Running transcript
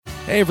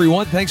Hey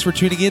everyone, thanks for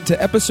tuning in to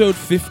episode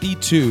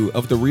 52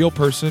 of the Real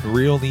Person,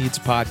 Real Needs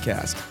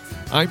podcast.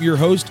 I'm your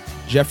host,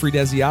 Jeffrey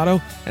Desiato,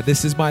 and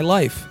this is my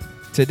life.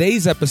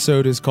 Today's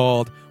episode is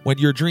called When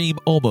Your Dream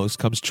Almost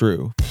Comes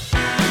True.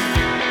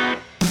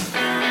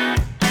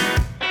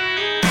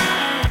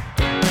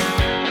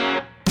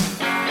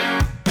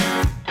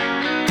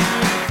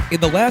 In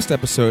the last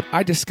episode,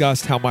 I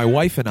discussed how my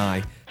wife and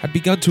I had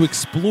begun to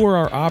explore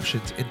our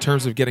options in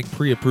terms of getting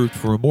pre-approved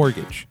for a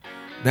mortgage,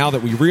 now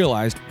that we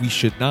realized we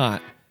should not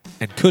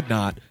and could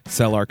not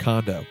sell our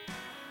condo.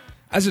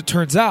 As it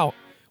turns out,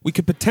 we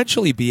could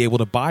potentially be able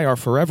to buy our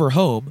forever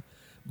home,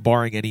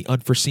 barring any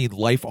unforeseen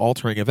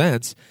life-altering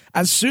events,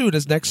 as soon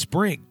as next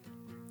spring.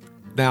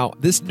 Now,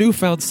 this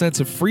newfound sense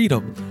of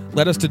freedom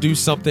led us to do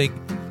something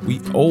we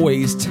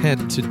always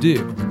tend to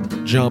do: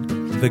 jump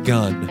the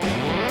gun.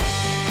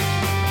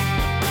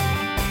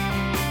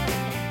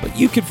 But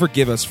you can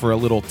forgive us for a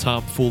little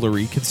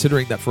tomfoolery,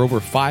 considering that for over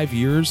 5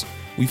 years,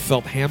 we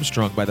felt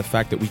hamstrung by the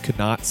fact that we could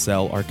not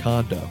sell our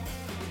condo.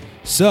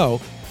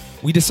 So,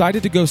 we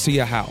decided to go see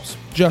a house,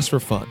 just for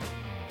fun.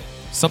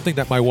 Something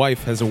that my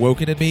wife has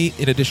awoken in me,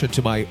 in addition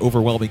to my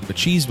overwhelming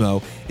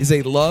machismo, is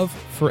a love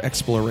for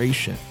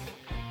exploration.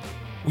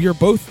 We are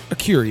both a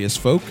curious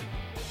folk,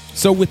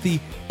 so with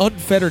the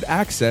unfettered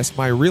access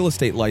my real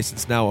estate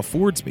license now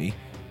affords me,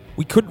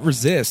 we couldn't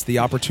resist the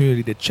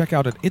opportunity to check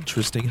out an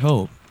interesting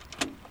home.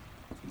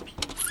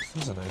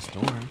 This is a nice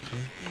door,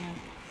 actually.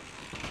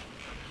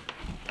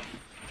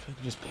 I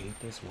can just paint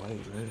this white,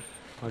 right?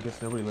 Well, I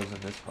guess nobody lives in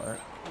this part.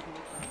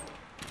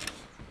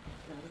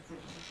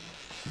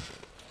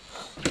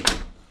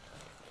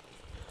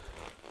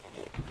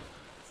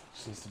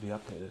 Just needs to be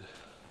updated.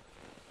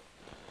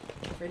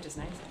 The fridge is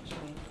nice,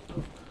 actually.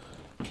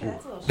 Yeah,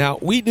 that's a little Now,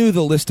 we knew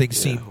the listing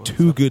seemed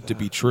too good to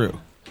be true.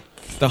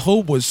 The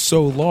home was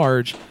so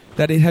large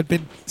that it had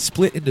been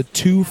split into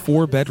 2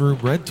 4-bedroom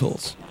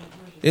rentals.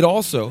 It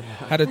also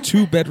had a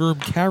 2-bedroom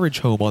carriage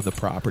home on the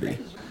property.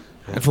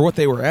 And for what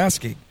they were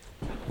asking,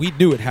 we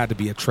knew it had to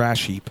be a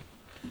trash heap.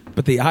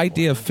 But the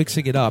idea of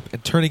fixing it up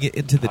and turning it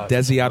into the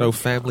Desiato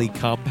family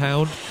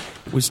compound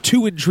was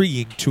too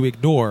intriguing to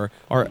ignore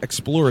our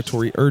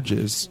exploratory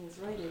urges.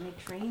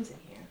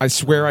 I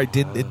swear I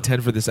didn't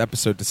intend for this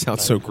episode to sound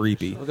so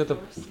creepy. Look at the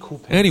cool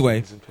paintings.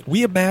 Anyway,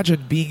 we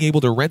imagined being able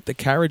to rent the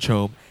carriage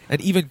home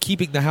and even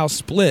keeping the house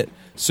split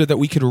so that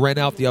we could rent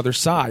out the other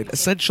side,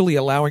 essentially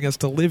allowing us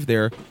to live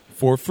there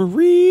for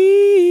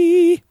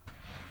free.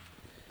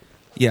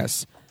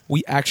 Yes,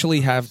 we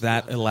actually have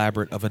that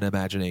elaborate of an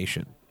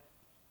imagination.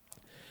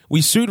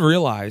 We soon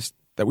realized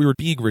that we were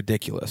being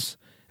ridiculous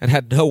and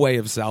had no way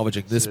of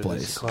salvaging this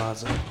place.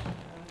 Closet.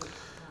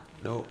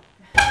 Nope.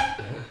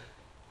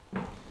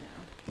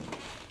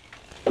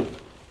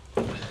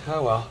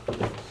 Oh well.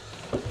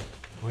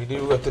 We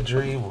knew what the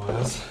dream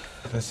was.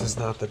 This is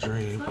not the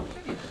dream.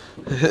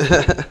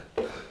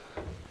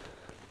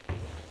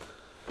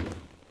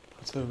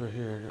 What's over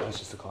here? That's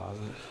just a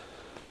closet.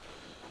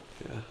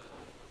 Yeah.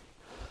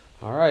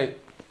 All right.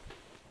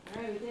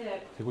 All right, we did it.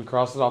 I think we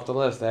crossed it off the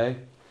list, eh?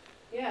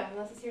 Yeah,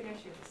 unless it's here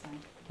next year this time.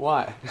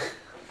 Why?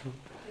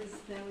 Because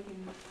then we can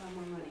have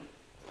more money.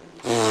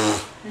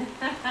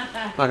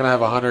 I'm not gonna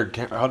have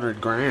 100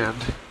 grand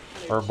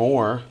or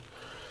more.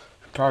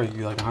 Probably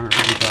be like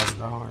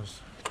 $150,000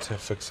 to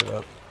fix it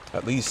up,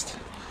 at least.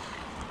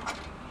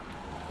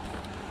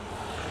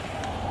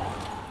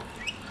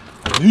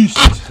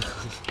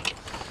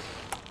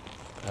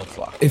 That's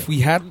locked. If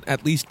we hadn't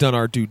at least done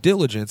our due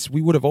diligence,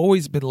 we would have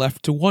always been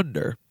left to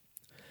wonder.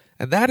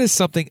 And that is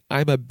something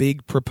I'm a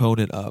big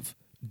proponent of: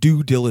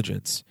 due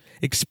diligence,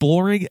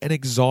 exploring and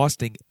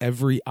exhausting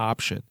every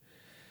option.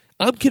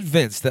 I'm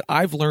convinced that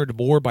I've learned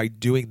more by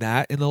doing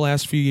that in the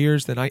last few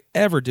years than I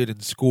ever did in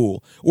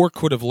school or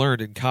could have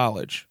learned in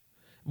college.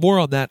 More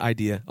on that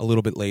idea a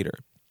little bit later.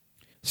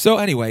 So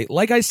anyway,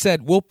 like I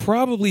said, we'll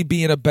probably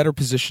be in a better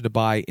position to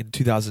buy in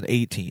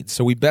 2018,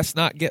 so we best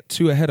not get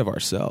too ahead of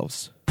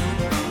ourselves.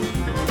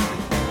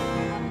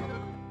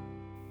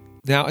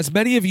 Now, as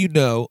many of you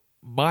know,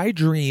 my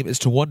dream is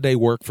to one day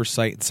work for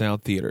Sight and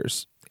Sound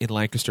Theaters in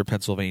Lancaster,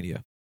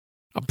 Pennsylvania.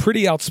 I'm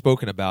pretty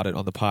outspoken about it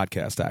on the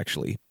podcast,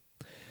 actually.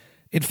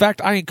 In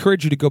fact, I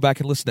encourage you to go back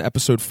and listen to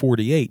episode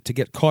 48 to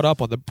get caught up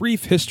on the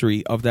brief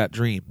history of that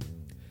dream.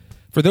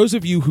 For those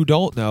of you who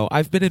don't know,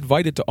 I've been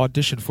invited to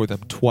audition for them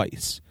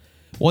twice.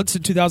 Once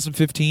in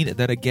 2015 and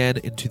then again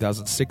in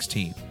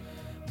 2016.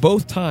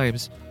 Both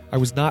times, I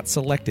was not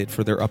selected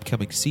for their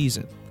upcoming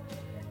season.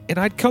 And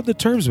I'd come to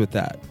terms with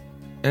that,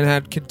 and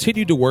had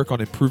continued to work on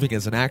improving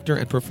as an actor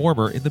and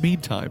performer in the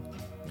meantime.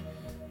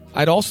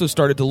 I'd also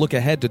started to look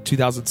ahead to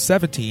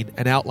 2017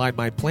 and outline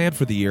my plan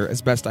for the year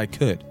as best I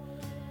could.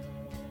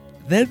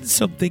 Then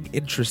something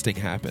interesting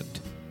happened.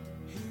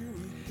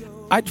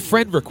 I'd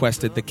friend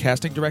requested the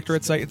casting director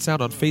at Sight and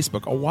Sound on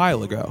Facebook a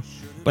while ago,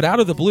 but out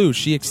of the blue,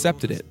 she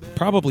accepted it,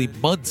 probably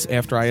months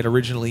after I had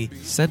originally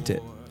sent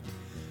it.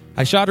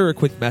 I shot her a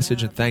quick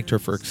message and thanked her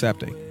for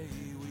accepting.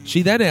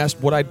 She then asked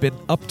what I'd been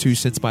up to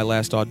since my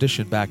last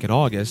audition back in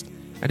August,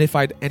 and if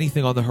I'd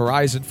anything on the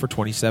horizon for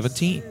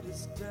 2017.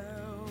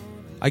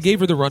 I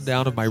gave her the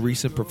rundown of my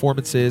recent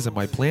performances and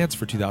my plans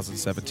for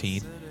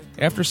 2017.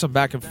 After some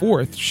back and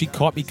forth, she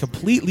caught me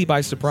completely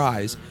by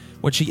surprise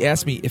when she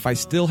asked me if I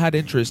still had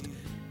interest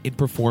in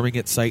performing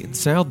at Sight and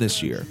Sound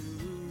this year.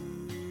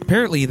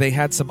 Apparently, they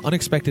had some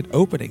unexpected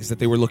openings that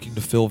they were looking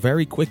to fill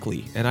very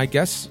quickly, and I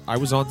guess I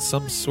was on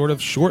some sort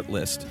of short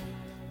list.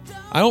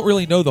 I don't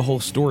really know the whole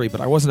story,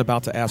 but I wasn't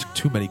about to ask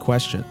too many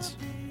questions.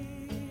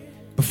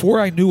 Before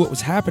I knew what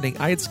was happening,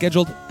 I had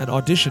scheduled an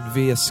audition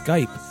via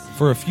Skype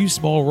for a few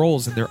small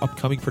roles in their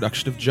upcoming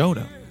production of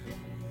Jonah.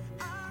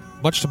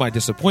 Much to my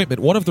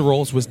disappointment, one of the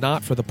roles was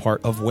not for the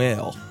part of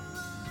Whale.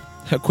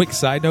 A quick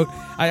side note,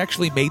 I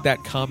actually made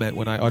that comment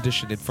when I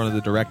auditioned in front of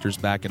the directors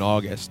back in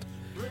August.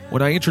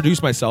 When I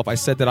introduced myself, I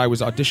said that I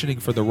was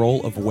auditioning for the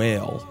role of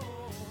Whale.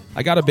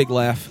 I got a big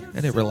laugh,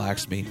 and it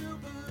relaxed me.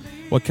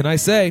 What can I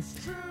say?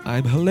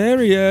 I'm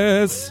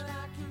hilarious.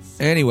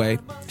 Anyway,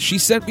 she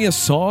sent me a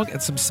song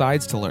and some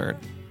sides to learn.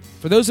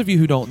 For those of you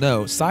who don't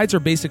know, sides are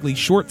basically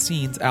short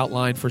scenes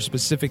outlined for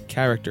specific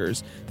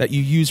characters that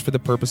you use for the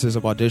purposes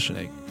of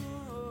auditioning.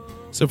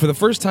 So for the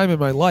first time in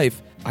my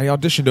life, I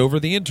auditioned over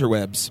the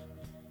interwebs.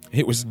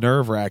 It was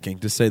nerve-wracking,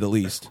 to say the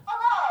least.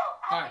 Hello!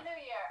 Happy Hi.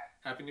 New Year!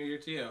 Happy New Year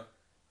to you.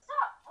 So,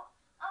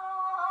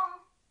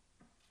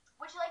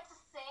 would you like to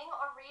sing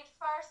or read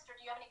first, or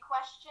do you have any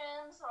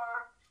questions,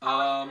 or how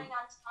are you doing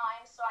on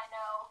time so I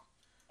know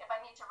if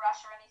I need to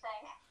rush or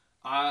anything?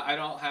 I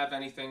don't have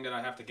anything that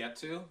I have to get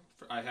to.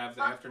 I have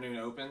the afternoon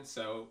open,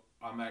 so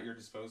I'm at your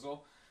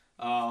disposal.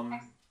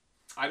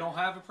 I don't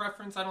have a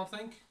preference, I don't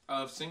think,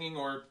 of singing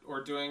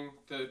or doing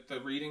the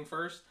reading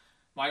first.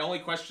 My only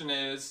question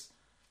is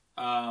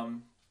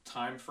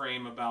time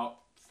frame about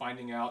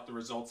finding out the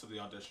results of the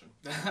audition.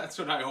 That's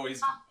what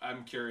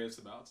I'm curious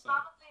about. So.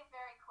 Probably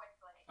very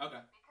quickly.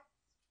 Okay. Because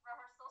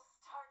rehearsal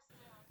starts soon.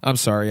 I'm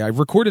sorry, I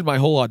recorded my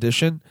whole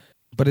audition,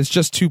 but it's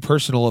just too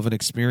personal of an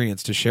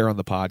experience to share on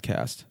the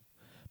podcast.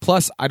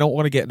 Plus, I don't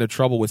want to get into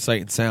trouble with Sight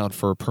and Sound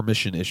for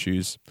permission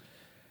issues.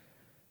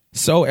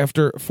 So,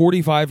 after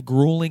 45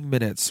 grueling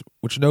minutes,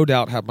 which no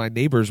doubt had my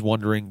neighbors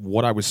wondering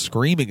what I was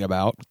screaming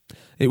about,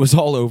 it was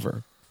all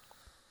over.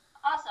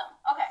 Awesome.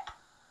 Okay.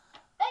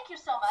 Thank you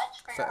so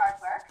much for your hard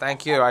work.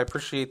 Thank you. I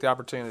appreciate the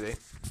opportunity. Of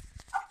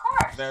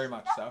course. Very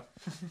much so.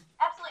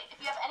 Absolutely.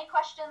 If you have any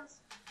questions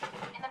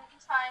in the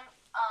meantime,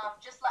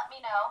 just let me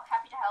know.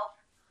 Happy to help.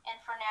 And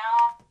for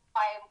now,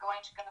 I am going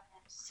to go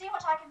and see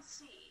what I can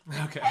see.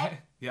 Okay.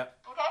 Yep.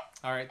 Okay?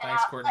 All right. And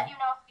Thanks, I'll Courtney. let you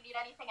know if you need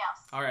anything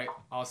else. All right.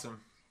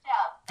 Awesome. Yeah.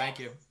 Thank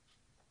you.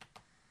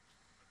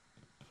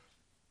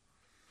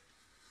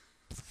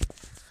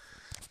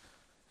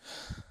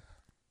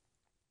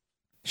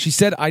 She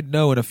said I'd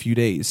know in a few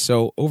days,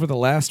 so over the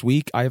last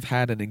week, I've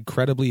had an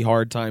incredibly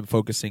hard time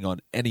focusing on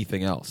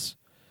anything else.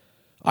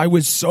 I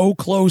was so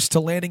close to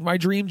landing my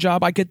dream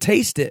job, I could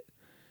taste it.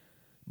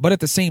 But at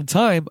the same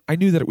time, I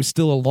knew that it was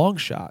still a long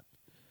shot.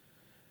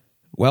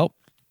 Well,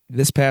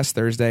 this past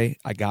Thursday,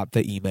 I got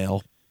the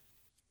email.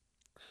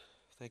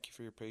 Thank you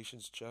for your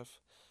patience, Jeff.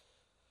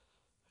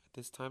 At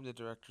this time, the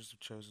directors have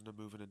chosen to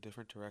move in a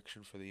different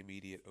direction for the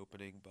immediate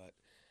opening, but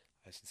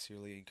I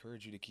sincerely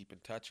encourage you to keep in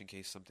touch in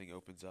case something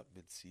opens up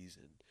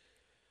mid-season.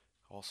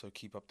 Also,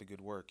 keep up the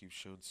good work. You've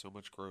shown so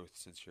much growth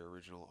since your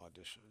original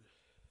audition.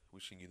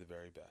 Wishing you the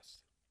very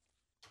best.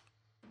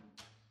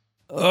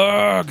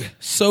 Ugh,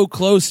 so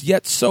close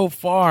yet so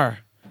far.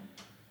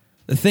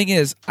 The thing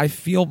is, I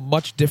feel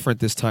much different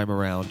this time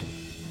around.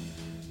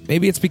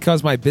 Maybe it's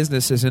because my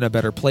business is in a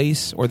better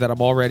place, or that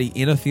I'm already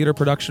in a theater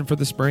production for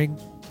the spring,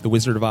 The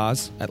Wizard of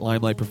Oz, at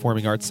Limelight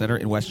Performing Arts Center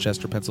in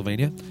Westchester,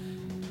 Pennsylvania.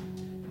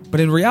 But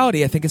in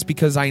reality, I think it's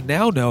because I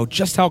now know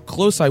just how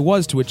close I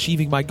was to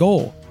achieving my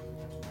goal,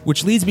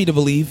 which leads me to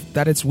believe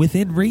that it's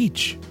within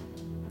reach.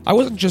 I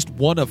wasn't just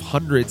one of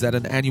hundreds at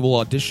an annual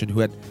audition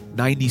who had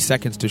 90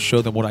 seconds to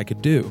show them what I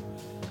could do.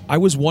 I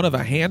was one of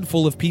a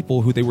handful of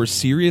people who they were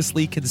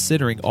seriously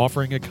considering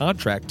offering a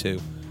contract to.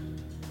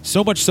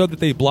 So much so that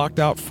they blocked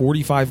out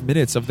 45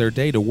 minutes of their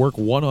day to work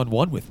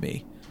one-on-one with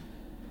me.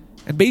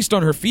 And based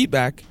on her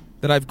feedback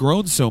that I've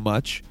grown so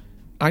much,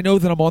 I know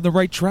that I'm on the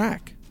right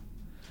track.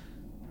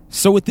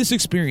 So with this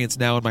experience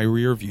now in my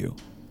rear view,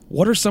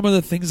 what are some of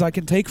the things I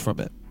can take from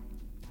it?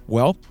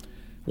 Well,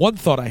 one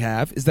thought I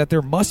have is that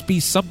there must be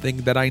something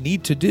that I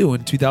need to do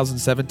in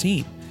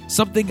 2017.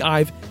 Something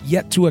I've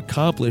yet to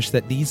accomplish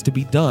that needs to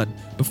be done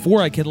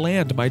before I can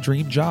land my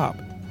dream job.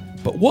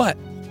 But what?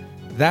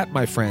 That,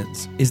 my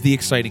friends, is the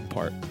exciting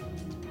part.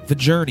 The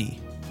journey,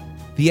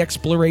 the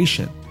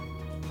exploration,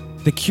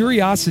 the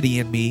curiosity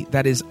in me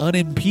that is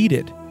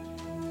unimpeded.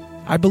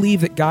 I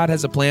believe that God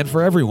has a plan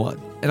for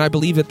everyone, and I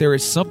believe that there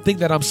is something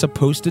that I'm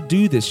supposed to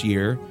do this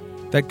year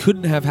that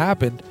couldn't have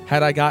happened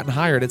had I gotten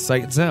hired at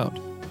Sight and Sound.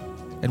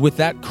 And with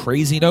that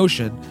crazy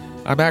notion,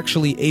 I'm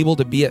actually able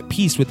to be at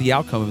peace with the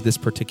outcome of this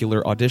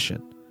particular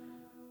audition.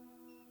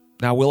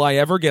 Now, will I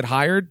ever get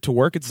hired to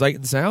work at Sight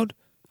and Sound?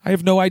 I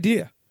have no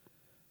idea.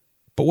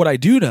 But what I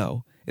do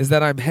know is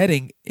that I'm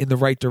heading in the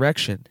right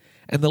direction,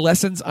 and the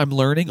lessons I'm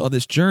learning on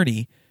this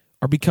journey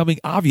are becoming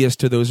obvious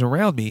to those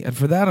around me, and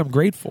for that I'm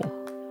grateful.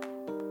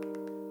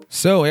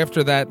 So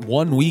after that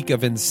 1 week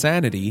of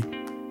insanity,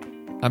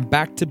 I'm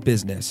back to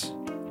business.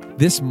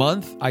 This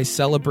month, I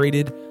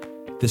celebrated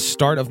the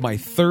start of my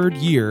 3rd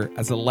year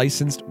as a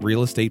licensed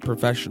real estate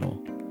professional.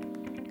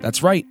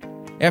 That's right.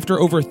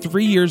 After over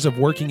 3 years of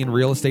working in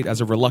real estate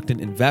as a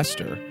reluctant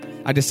investor,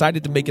 I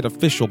decided to make it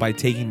official by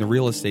taking the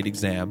real estate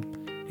exam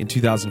in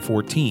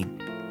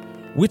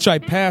 2014, which I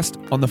passed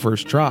on the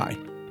first try.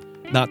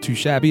 Not too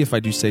shabby if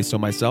I do say so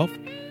myself.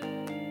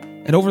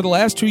 And over the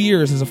last 2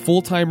 years as a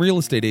full-time real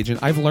estate agent,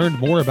 I've learned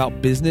more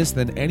about business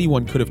than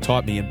anyone could have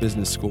taught me in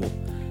business school.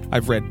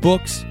 I've read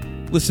books,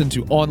 listened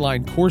to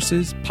online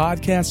courses,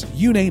 podcasts,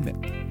 you name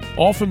it.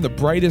 All from the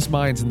brightest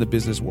minds in the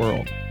business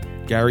world.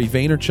 Gary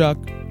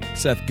Vaynerchuk,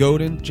 Seth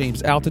Godin,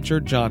 James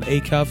Altucher, John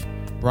Acuff,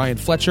 Ryan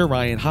Fletcher,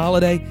 Ryan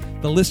Holiday,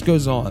 the list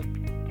goes on.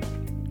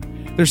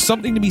 There's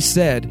something to be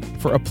said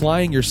for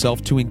applying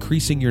yourself to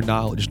increasing your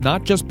knowledge,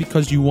 not just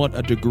because you want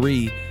a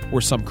degree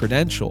or some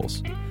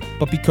credentials,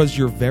 but because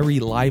your very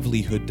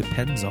livelihood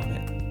depends on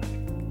it.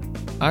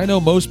 I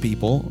know most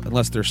people,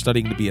 unless they're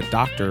studying to be a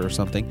doctor or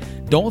something,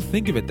 don't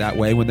think of it that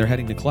way when they're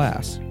heading to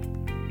class.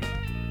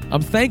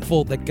 I'm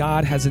thankful that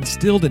God has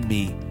instilled in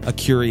me a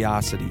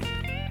curiosity,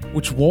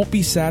 which won't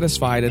be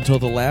satisfied until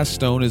the last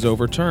stone is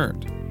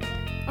overturned.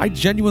 I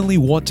genuinely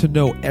want to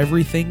know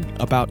everything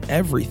about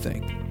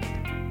everything.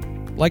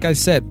 Like I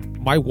said,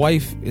 my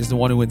wife is the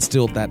one who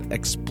instilled that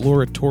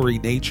exploratory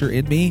nature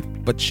in me,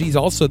 but she's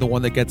also the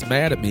one that gets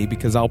mad at me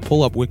because I'll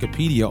pull up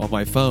Wikipedia on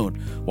my phone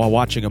while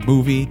watching a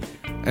movie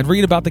and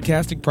read about the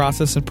casting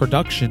process and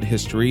production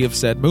history of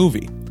said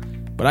movie.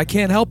 But I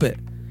can't help it.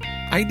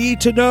 I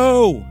need to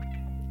know.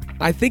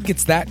 I think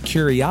it's that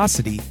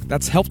curiosity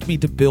that's helped me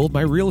to build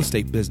my real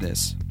estate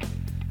business.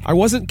 I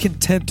wasn't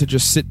content to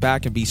just sit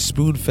back and be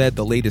spoon-fed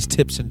the latest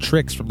tips and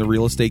tricks from the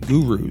real estate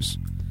gurus.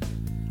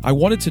 I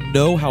wanted to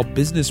know how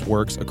business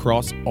works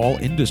across all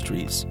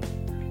industries.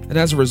 And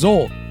as a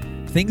result,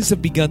 things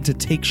have begun to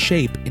take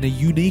shape in a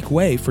unique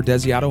way for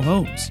Desiato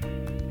Homes.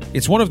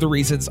 It's one of the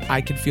reasons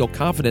I can feel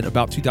confident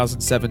about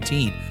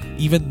 2017,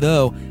 even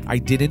though I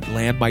didn't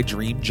land my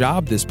dream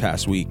job this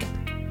past week.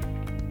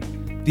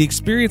 The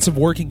experience of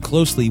working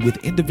closely with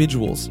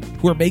individuals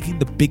who are making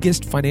the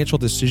biggest financial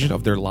decision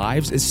of their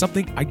lives is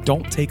something I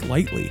don't take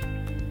lightly.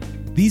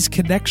 These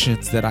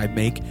connections that I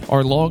make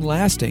are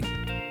long-lasting,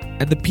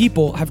 and the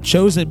people have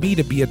chosen me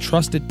to be a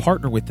trusted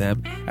partner with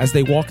them as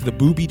they walk the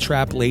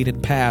booby-trap-laden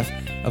path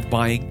of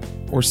buying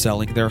or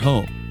selling their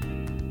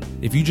home.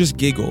 If you just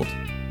giggled,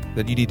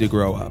 then you need to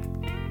grow up.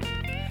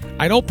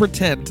 I don't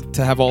pretend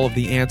to have all of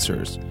the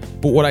answers,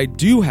 but what I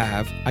do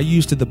have, I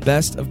use to the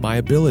best of my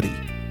ability.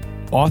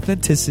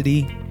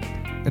 Authenticity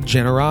and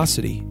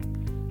generosity.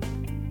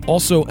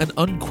 Also, an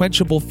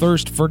unquenchable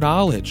thirst for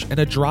knowledge and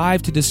a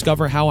drive to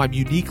discover how I'm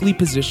uniquely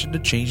positioned to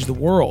change the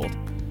world.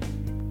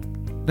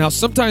 Now,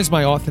 sometimes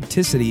my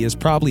authenticity has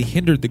probably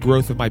hindered the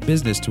growth of my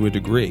business to a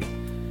degree.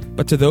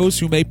 But to those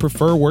who may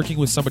prefer working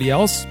with somebody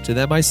else, to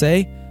them I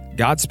say,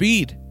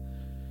 Godspeed.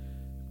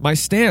 My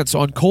stance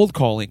on cold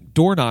calling,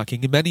 door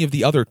knocking, and many of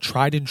the other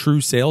tried and true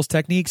sales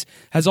techniques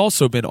has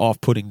also been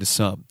off-putting to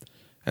some,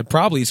 and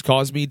probably has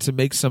caused me to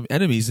make some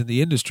enemies in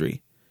the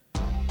industry.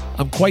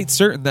 I'm quite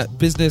certain that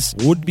business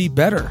would be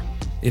better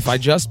if I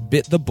just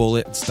bit the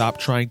bullet and stopped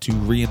trying to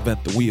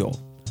reinvent the wheel.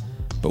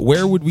 But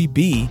where would we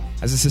be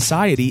as a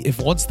society if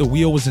once the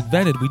wheel was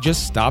invented, we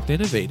just stopped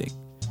innovating?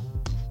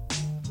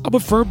 I'm a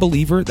firm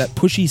believer that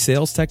pushy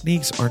sales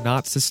techniques are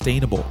not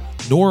sustainable,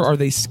 nor are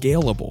they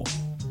scalable.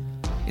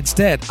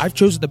 Instead, I've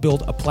chosen to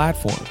build a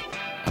platform,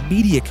 a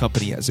media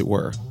company as it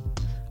were.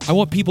 I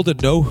want people to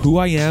know who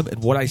I am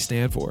and what I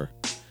stand for.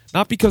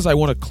 Not because I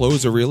want to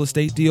close a real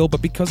estate deal,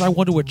 but because I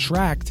want to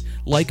attract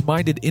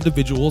like-minded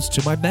individuals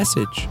to my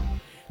message.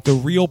 The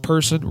real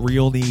person,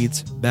 real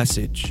needs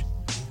message.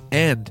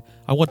 And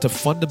I want to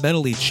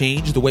fundamentally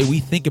change the way we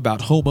think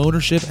about home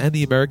ownership and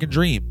the American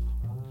dream.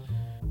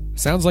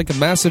 Sounds like a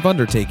massive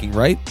undertaking,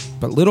 right?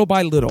 But little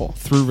by little,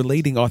 through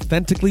relating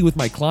authentically with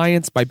my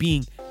clients, by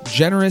being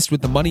generous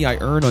with the money I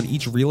earn on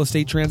each real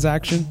estate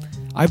transaction,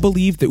 I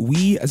believe that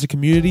we as a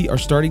community are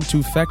starting to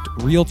effect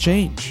real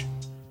change.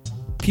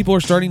 People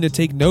are starting to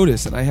take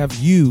notice, and I have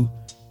you,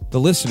 the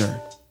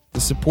listener,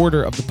 the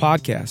supporter of the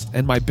podcast,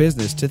 and my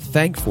business to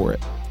thank for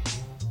it.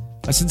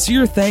 A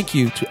sincere thank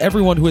you to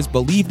everyone who has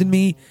believed in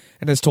me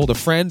and has told a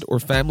friend or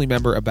family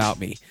member about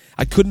me.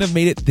 I couldn't have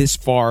made it this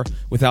far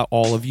without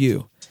all of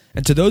you.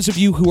 And to those of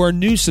you who are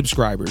new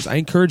subscribers, I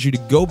encourage you to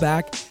go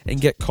back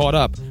and get caught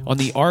up on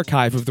the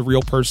archive of the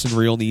Real Person,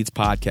 Real Needs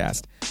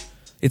podcast.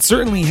 It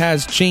certainly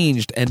has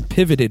changed and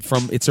pivoted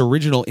from its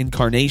original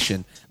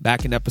incarnation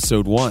back in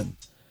episode 1.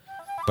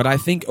 But I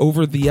think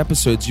over the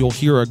episodes, you'll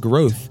hear a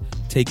growth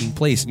taking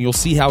place, and you'll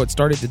see how it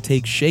started to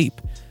take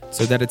shape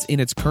so that it's in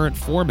its current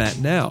format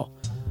now.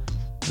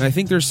 And I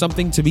think there's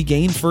something to be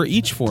gained for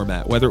each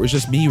format, whether it was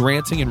just me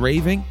ranting and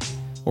raving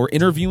or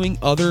interviewing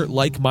other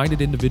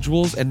like-minded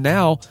individuals, and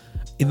now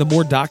in the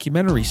more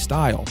documentary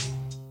style.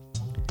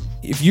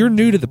 If you're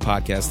new to the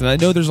podcast, and I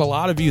know there's a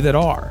lot of you that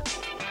are,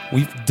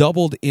 We've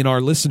doubled in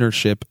our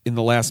listenership in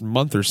the last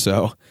month or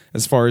so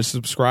as far as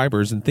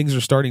subscribers, and things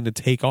are starting to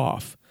take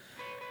off.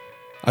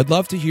 I'd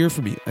love to hear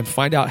from you and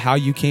find out how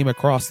you came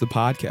across the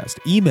podcast.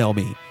 Email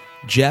me,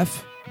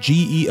 Jeff,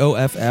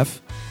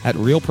 Geoff, at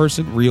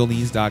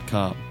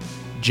realpersonrealneeds.com.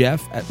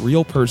 Jeff at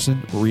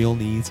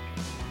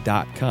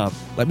realpersonrealneeds.com.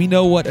 Let me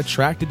know what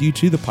attracted you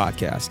to the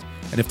podcast,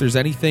 and if there's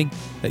anything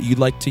that you'd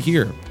like to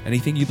hear,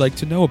 anything you'd like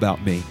to know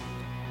about me,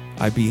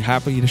 I'd be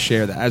happy to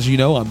share that. As you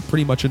know, I'm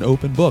pretty much an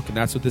open book, and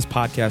that's what this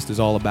podcast is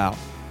all about.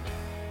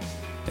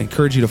 I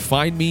encourage you to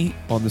find me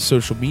on the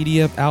social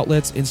media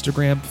outlets,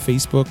 Instagram,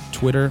 Facebook,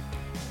 Twitter,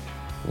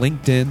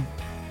 LinkedIn.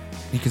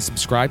 You can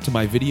subscribe to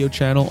my video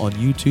channel on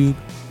YouTube,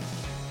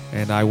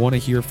 and I want to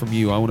hear from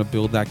you. I want to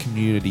build that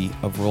community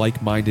of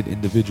like-minded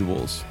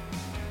individuals.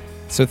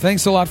 So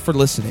thanks a lot for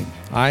listening.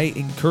 I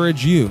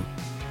encourage you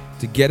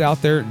to get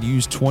out there and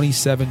use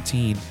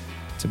 2017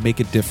 to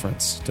make a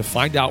difference, to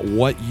find out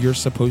what you're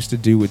supposed to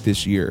do with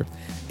this year.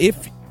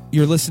 If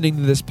you're listening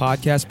to this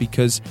podcast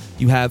because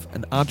you have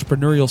an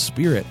entrepreneurial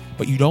spirit,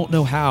 but you don't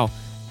know how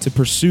to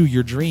pursue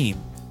your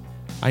dream,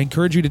 I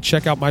encourage you to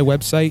check out my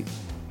website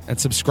and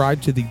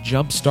subscribe to the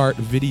Jumpstart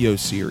video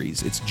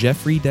series. It's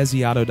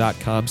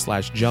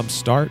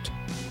jeffreydesiato.com/jumpstart.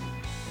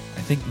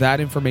 I think that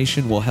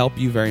information will help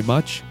you very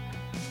much.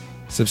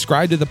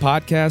 Subscribe to the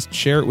podcast,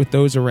 share it with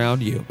those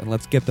around you, and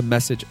let's get the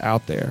message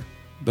out there.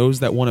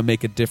 Those that want to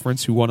make a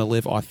difference, who want to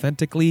live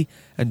authentically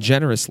and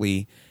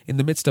generously in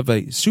the midst of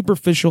a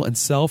superficial and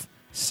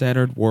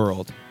self-centered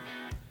world.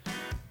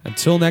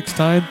 Until next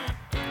time,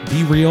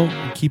 be real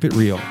and keep it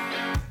real.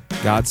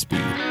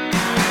 Godspeed.